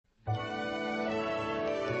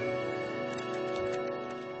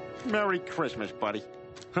Merry Christmas, buddy.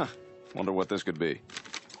 Huh. Wonder what this could be.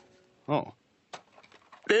 Oh.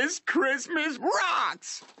 This Christmas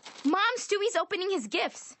rocks! Mom, Stewie's opening his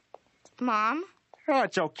gifts. Mom? Oh,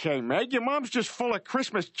 it's okay, Meg. Your mom's just full of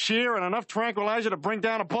Christmas cheer and enough tranquilizer to bring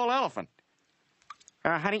down a bull elephant.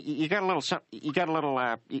 Honey, you got a little something. You got a little,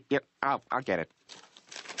 I'll get it.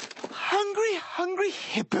 Hungry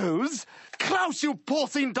hippos? Klaus, you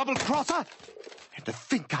porcine double-crosser! And to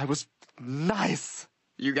think I was nice.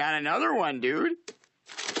 You got another one, dude.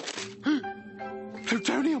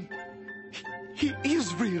 Plutonium. He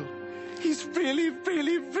is real. He's really,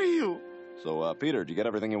 really real. So, Peter, did you get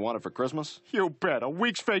everything you wanted for Christmas? You bet. A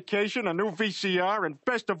week's vacation, a new VCR, and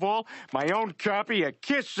best of all, my own copy of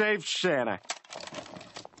Kiss Save Santa.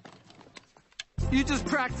 You just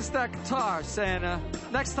practice that guitar, Santa.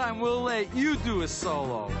 Next time we'll let you do a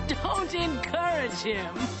solo. Don't encourage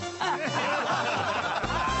him.